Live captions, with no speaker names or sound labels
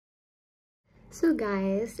So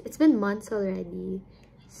guys, it's been months already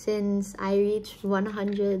since I reached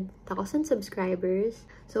 100,000 subscribers.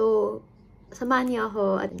 So, samahan niyo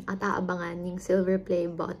ako at aabangan yung silver play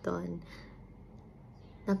button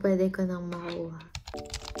na pwede ko nang makuha.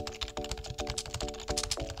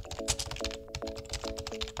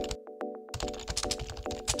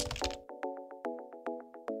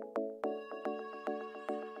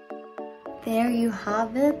 There you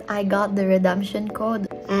have it. I got the redemption code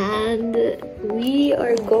and we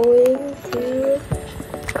are going to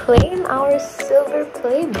claim our silver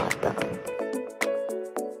play button.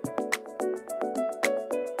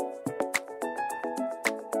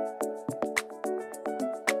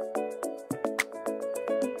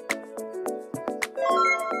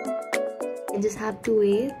 I just have to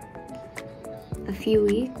wait a few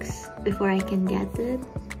weeks before I can get it,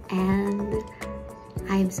 and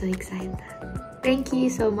I'm so excited. Thank you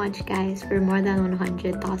so much guys for more than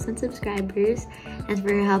 100,000 subscribers and for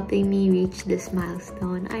helping me reach this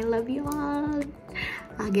milestone. I love you all.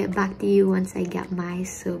 I'll get back to you once I get my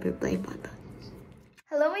silver play button.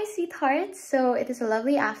 Hello my sweethearts! So it is a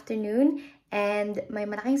lovely afternoon and may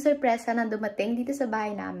malaking sorpresa na dumating dito sa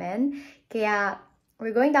bahay namin. Kaya we're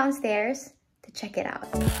going downstairs to check it out.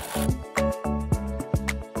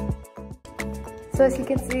 So as you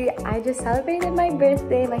can see, I just celebrated my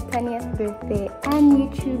birthday, my 20th birthday, and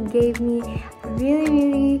YouTube gave me a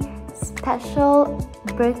really special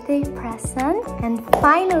birthday present. And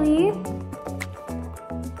finally,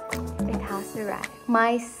 it has arrived.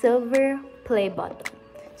 My silver play button.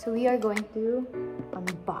 So we are going to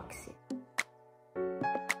unbox it.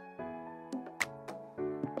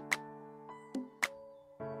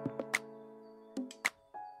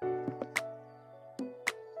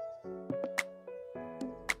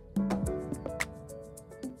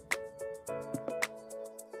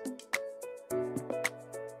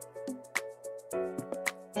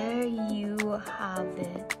 There you have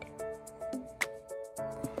it.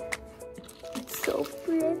 It's so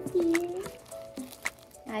pretty.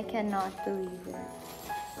 I cannot believe it.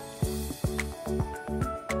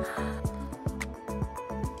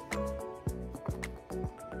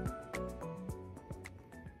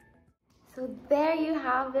 So there you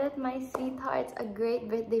have it, my sweethearts. A great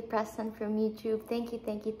birthday present from YouTube. Thank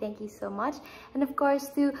you so much. And of course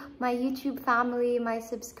to my YouTube family, my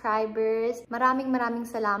subscribers, maraming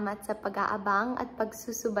salamat sa pag-aabang at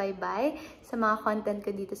pagsusubaybay sa mga content ko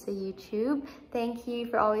dito sa YouTube. Thank you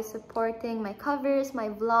for always supporting my covers, my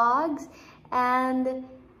vlogs, and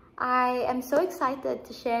I am so excited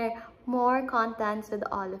to share more contents with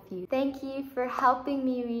all of you. Thank you for helping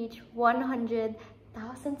me reach 100,000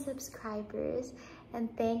 subscribers, and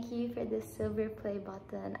thank you for this silver play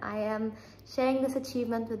button. I am sharing this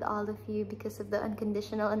achievement with all of you because of the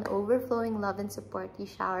unconditional and overflowing love and support you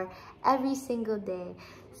shower every single day.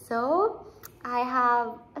 So I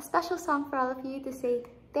have a special song for all of you to say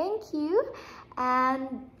thank you,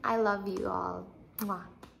 and I love you all. Mwah.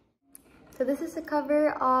 So this is a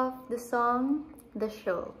cover of the song The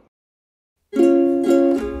Show.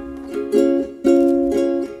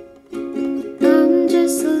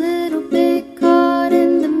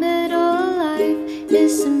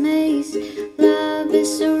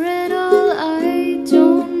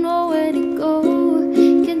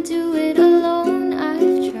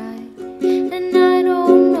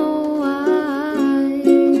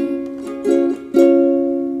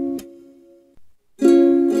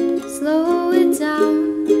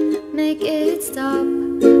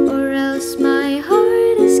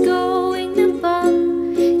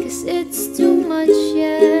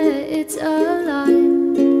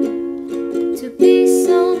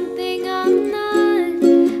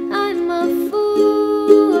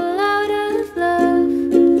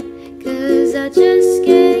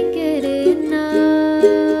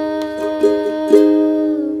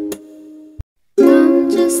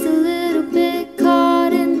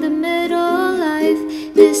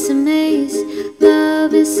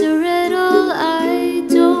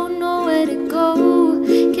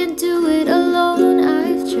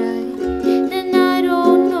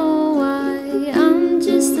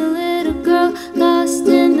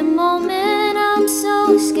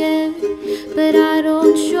 But I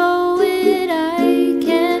don't